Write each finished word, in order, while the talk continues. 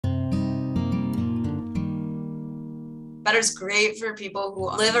Better's great for people who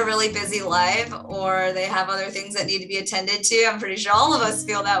live a really busy life or they have other things that need to be attended to. I'm pretty sure all of us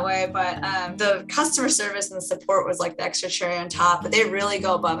feel that way, but the customer service and the support was like the extra cherry on top. But they really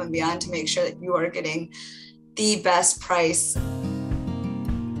go above and beyond to make sure that you are getting the best price.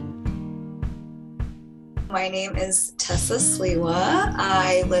 My name is Tessa Sliwa.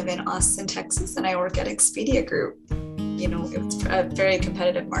 I live in Austin, Texas, and I work at Expedia Group. You know, it's a very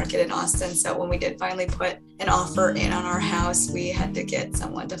competitive market in Austin. So when we did finally put an offer in on our house, we had to get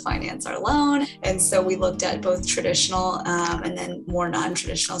someone to finance our loan. And so we looked at both traditional and then more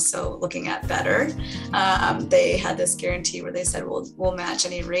non-traditional. So looking at Better, they had this guarantee where they said, we'll match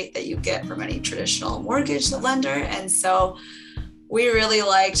any rate that you get from any traditional mortgage lender. And so we really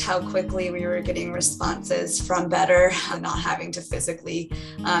liked how quickly we were getting responses from Better, not having to physically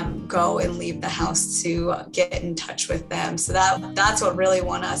go and leave the house to get in touch with them. So that's what really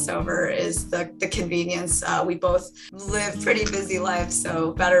won us over is the convenience. We both live pretty busy lives,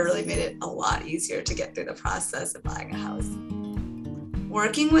 so Better really made it a lot easier to get through the process of buying a house.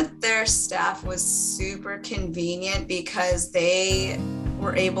 Working with their staff was super convenient because they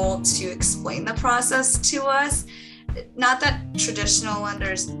were able to explain the process to us. Not that traditional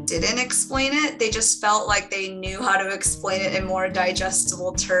lenders didn't explain it, they just felt like they knew how to explain it in more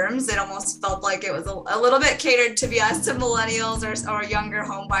digestible terms. It almost felt like it was a little bit catered, to be honest, to millennials or younger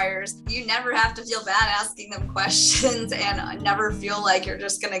home buyers. You never have to feel bad asking them questions and never feel like you're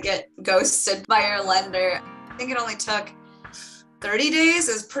just going to get ghosted by your lender. I think it only took 30 days.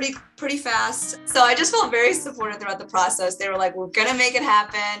 It was pretty fast. So I just felt very supported throughout the process. They were like, we're going to make it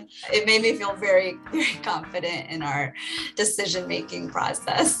happen. It made me feel very, very confident in our decision-making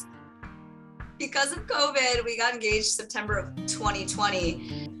process. Because of COVID, we got engaged September of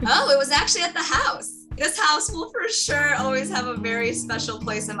 2020. Oh, it was actually at the house. This house will for sure always have a very special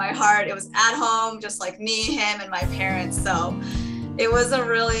place in my heart. It was at home, just like me, him, and my parents. So it was a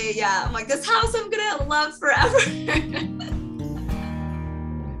really, I'm like, this house I'm going to love forever.